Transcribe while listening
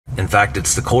In fact,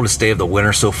 it's the coldest day of the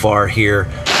winter so far here.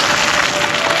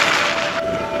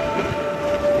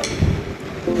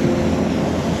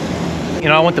 You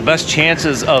know, I want the best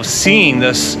chances of seeing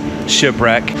this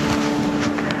shipwreck.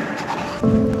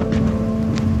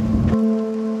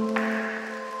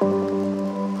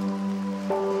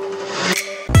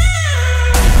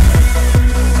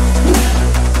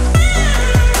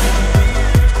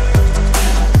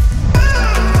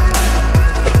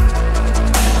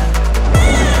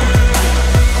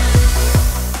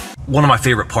 One of my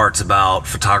favorite parts about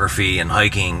photography and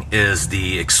hiking is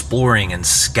the exploring and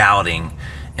scouting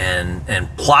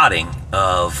and plotting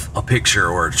of a picture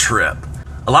or a trip.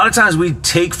 A lot of times we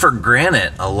take for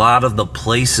granted a lot of the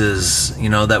places, you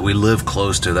know, that we live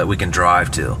close to, that we can drive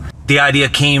to. The idea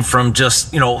came from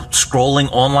just, you know, scrolling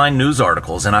online news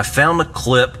articles, and I found a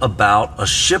clip about a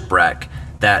shipwreck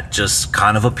that just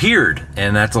kind of appeared,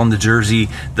 and that's on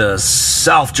the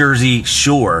South Jersey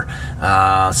shore,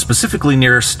 specifically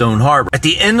near Stone Harbor. At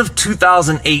the end of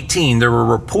 2018, there were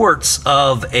reports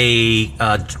of a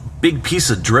big piece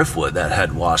of driftwood that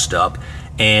had washed up,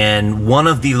 and one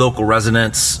of the local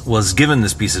residents was given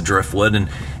this piece of driftwood and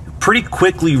pretty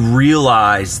quickly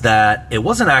realized that it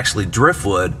wasn't actually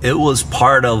driftwood. It was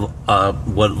part of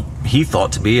what he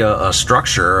thought to be a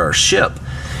structure or a ship.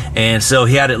 And so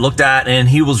he had it looked at, and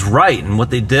he was right. And what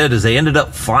they did is they ended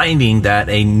up finding that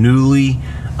a newly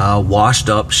washed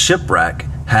up shipwreck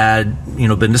had, you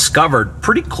know, been discovered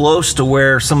pretty close to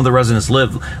where some of the residents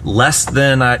live, less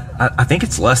than, I think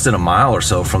it's less than a mile or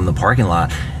so from the parking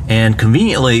lot. And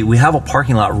conveniently, we have a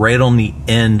parking lot right on the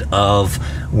end of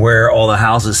where all the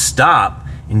houses stop.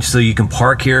 And so you can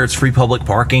park here. It's free public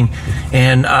parking.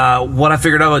 And what I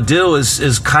figured I would do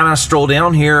is kind of stroll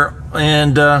down here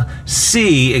and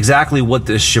see exactly what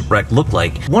this shipwreck looked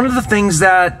like. One of the things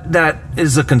that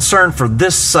is a concern for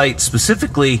this site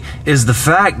specifically is the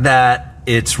fact that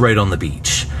it's right on the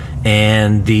beach.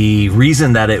 And the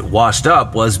reason that it washed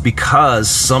up was because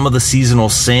some of the seasonal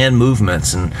sand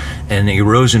movements and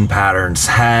erosion patterns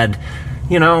had,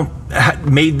 you know,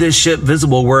 made this ship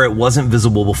visible where it wasn't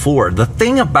visible before. The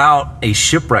thing about a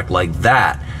shipwreck like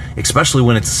that, especially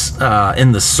when it's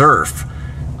in the surf,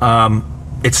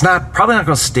 it's probably not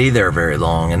going to stay there very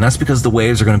long, and that's because the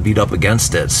waves are going to beat up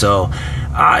against it. So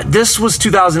this was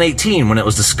 2018 when it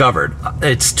was discovered.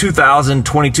 It's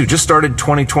 2022, just started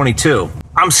 2022.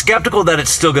 I'm skeptical that it's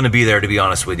still going to be there, to be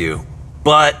honest with you.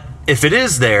 But if it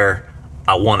is there,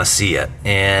 I want to see it.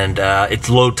 And it's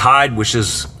low tide, which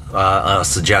is a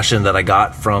suggestion that I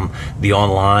got from the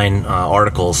online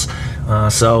articles.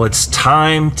 So it's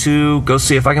time to go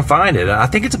see if I can find it. I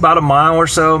think it's about a mile or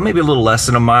so, maybe a little less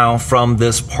than a mile from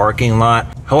this parking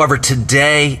lot. However,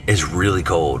 today is really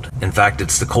cold. In fact,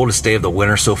 it's the coldest day of the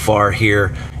winter so far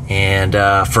here. And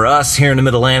for us here in the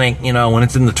Mid-Atlantic, you know, when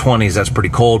it's in the 20s, that's pretty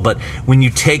cold. But when you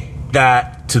take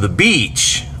that to the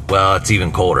beach, well, it's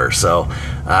even colder. So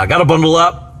I got to bundle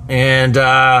up. And,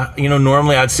 you know,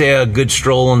 normally I'd say a good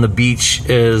stroll on the beach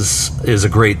is a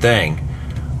great thing.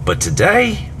 But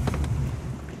today,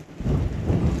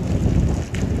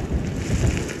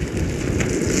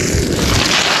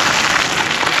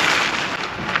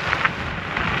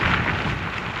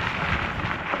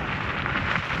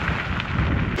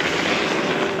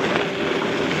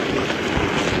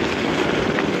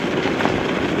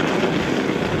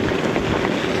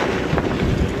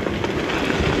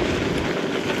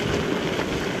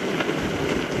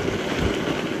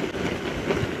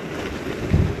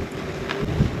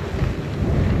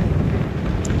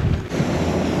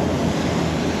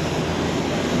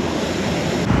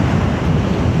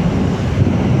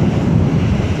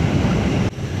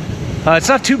 it's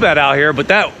not too bad out here, but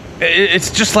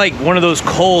it's just like one of those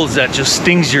colds that just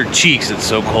stings your cheeks. It's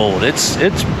so cold.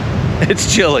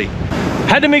 It's chilly.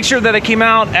 Had to make sure that I came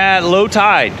out at low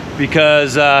tide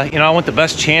because you know, I want the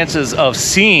best chances of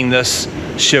seeing this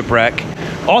shipwreck.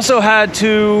 Also had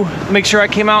to make sure I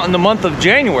came out in the month of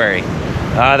January.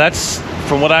 That's,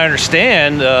 from what I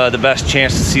understand, the best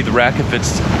chance to see the wreck, if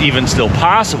it's even still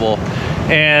possible.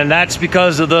 And that's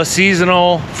because of the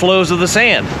seasonal flows of the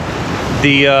sand.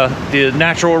 The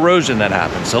natural erosion that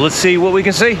happens. So let's see what we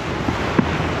can see.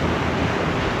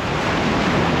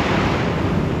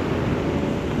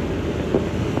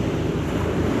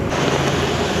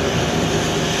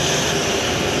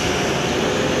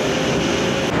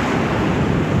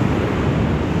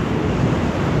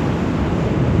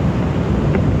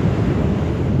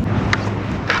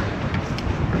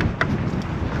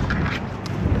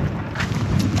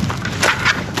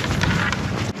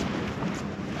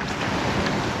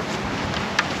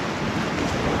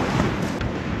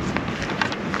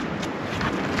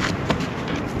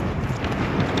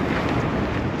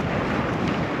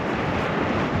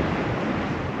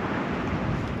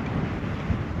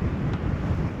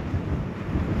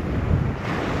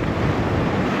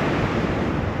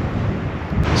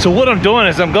 So what I'm doing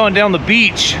is I'm going down the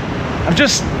beach. I'm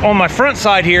just on my front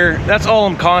side here. That's all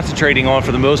I'm concentrating on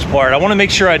for the most part. I want to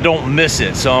make sure I don't miss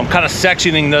it. So I'm kind of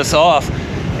sectioning this off,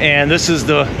 and this is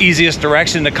the easiest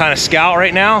direction to kind of scout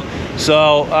right now.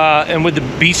 So, and with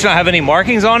the beach not have any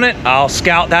markings on it, I'll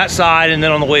scout that side, and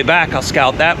then on the way back, I'll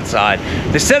scout that side.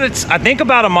 They said it's, I think,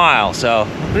 about a mile, so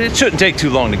it shouldn't take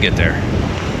too long to get there.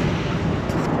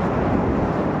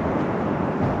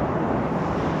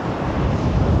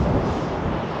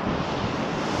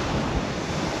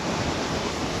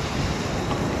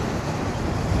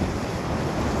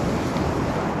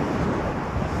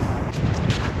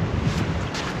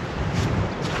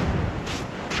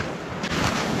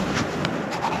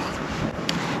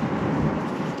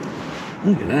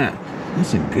 Look at that.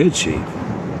 That's in good shape.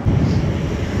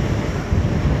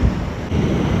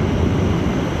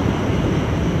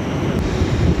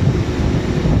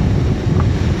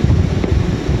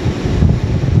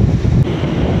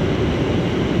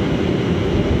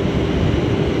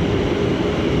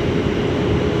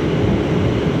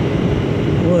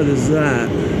 What is that?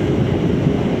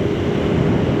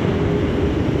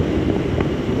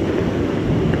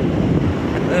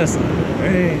 That's not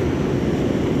it, right?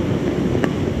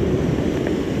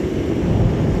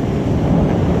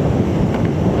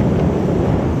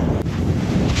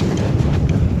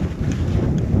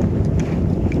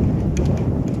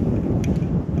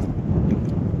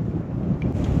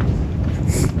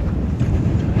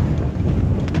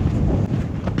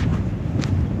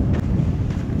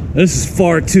 This is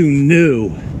far too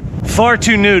new. Far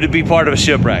too new to be part of a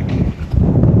shipwreck.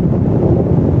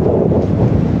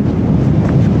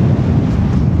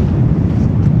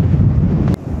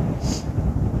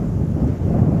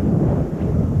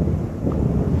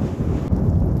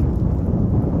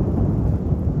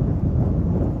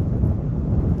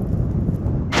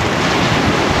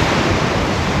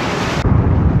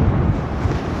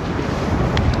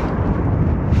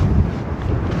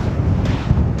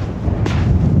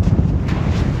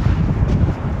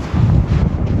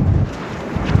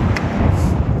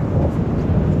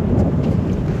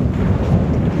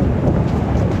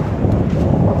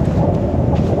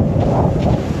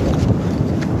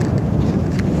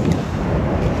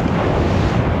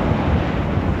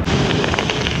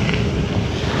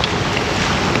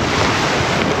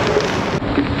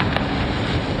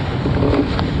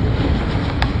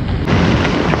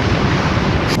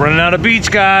 Running out of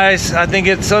beach, guys. I think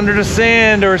it's under the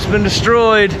sand or it's been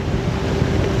destroyed.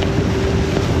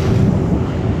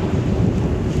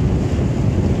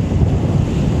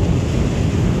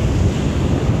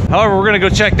 However, we're gonna go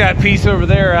check that piece over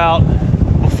there out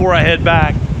before I head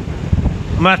back.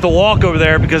 I'm gonna have to walk over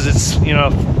there because it's, you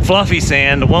know, fluffy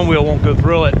sand. The one wheel won't go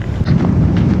through it.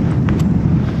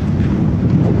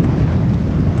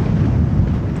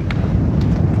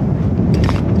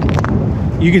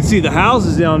 You can see the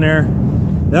houses down there.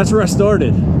 That's where I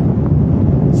started.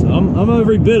 So I'm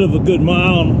every bit of a good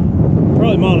mile,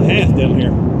 probably a mile and a half down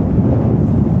here.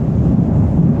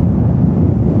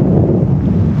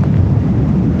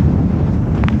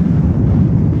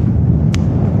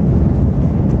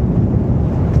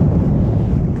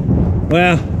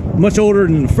 Well, much older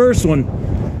than the first one,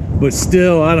 but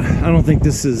still, I don't think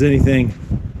this is anything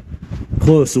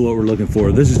close to what we're looking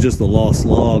for. This is just a lost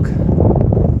log.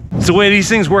 It's the way these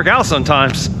things work out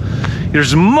sometimes.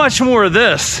 There's much more of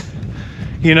this,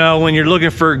 you know, when you're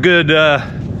looking for good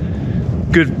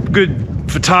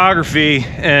photography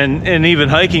and even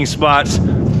hiking spots.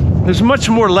 There's much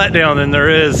more letdown than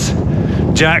there is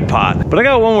jackpot. But I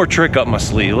got one more trick up my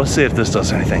sleeve. Let's see if this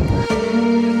does anything.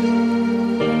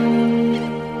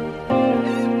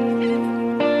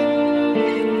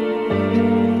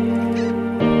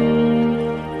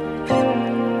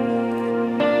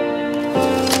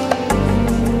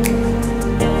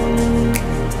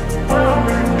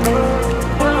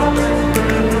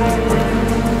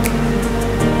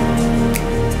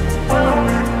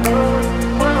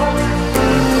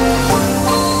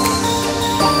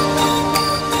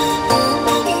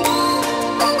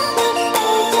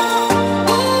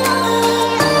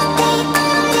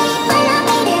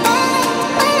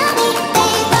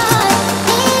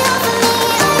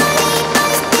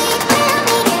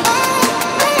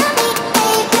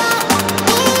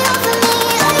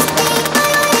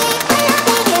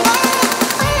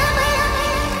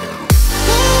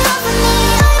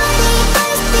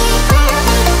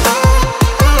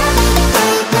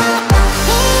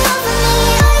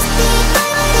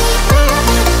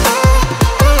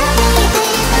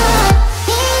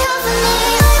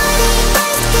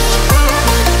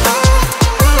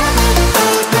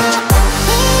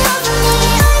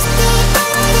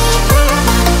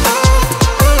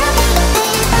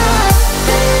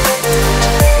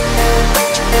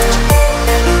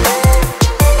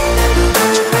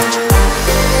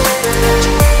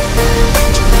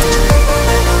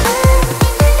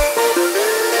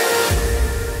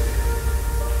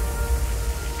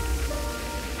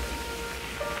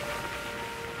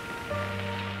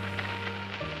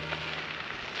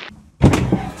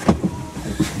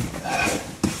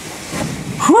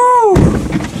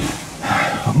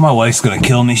 My wife's gonna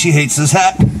kill me. She hates this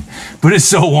hat, but it's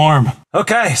so warm.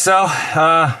 Okay, so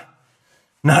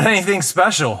not anything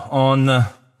special on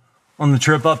the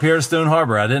trip up here to Stone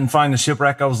Harbor. I didn't find the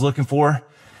shipwreck I was looking for,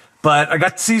 but I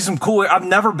got to see some cool. I've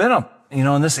never been up, you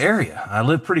know, in this area. I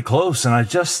live pretty close, and I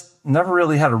just never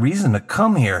really had a reason to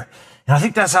come here. And I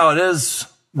think that's how it is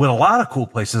with a lot of cool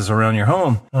places around your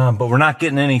home. But we're not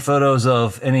getting any photos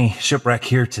of any shipwreck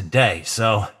here today,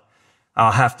 so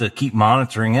I'll have to keep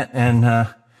monitoring it. And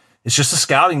it's just a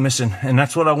scouting mission, and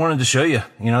that's what I wanted to show you.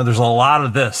 You know, there's a lot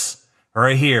of this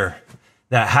right here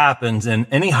that happens in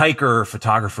any hiker or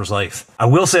photographer's life. I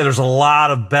will say there's a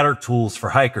lot of better tools for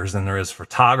hikers than there is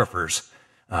photographers,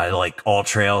 like All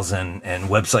Trails and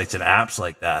websites and apps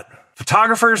like that.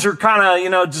 Photographers are kind of,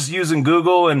 you know, just using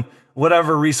Google and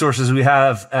whatever resources we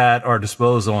have at our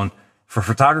disposal. And for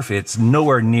photography, it's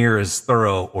nowhere near as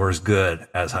thorough or as good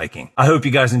as hiking. I hope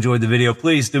you guys enjoyed the video.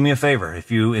 Please do me a favor.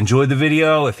 If you enjoyed the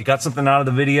video, if you got something out of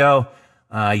the video,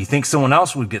 you think someone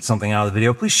else would get something out of the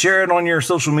video, please share it on your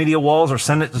social media walls or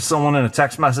send it to someone in a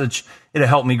text message. It'll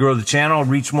help me grow the channel,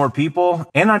 reach more people,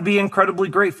 and I'd be incredibly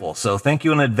grateful. So thank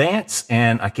you in advance,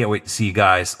 and I can't wait to see you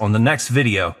guys on the next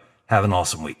video. Have an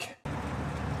awesome week.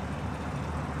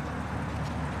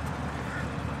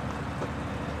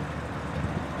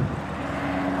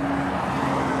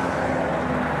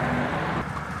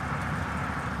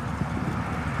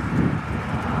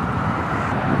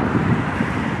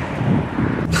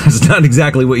 It's not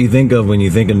exactly what you think of when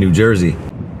you think of New Jersey.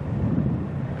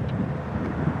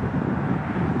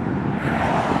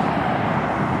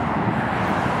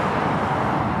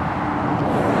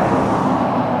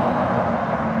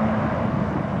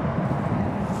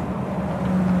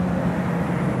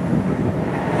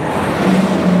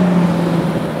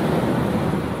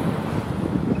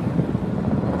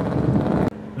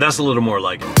 That's a little more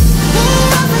like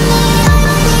it.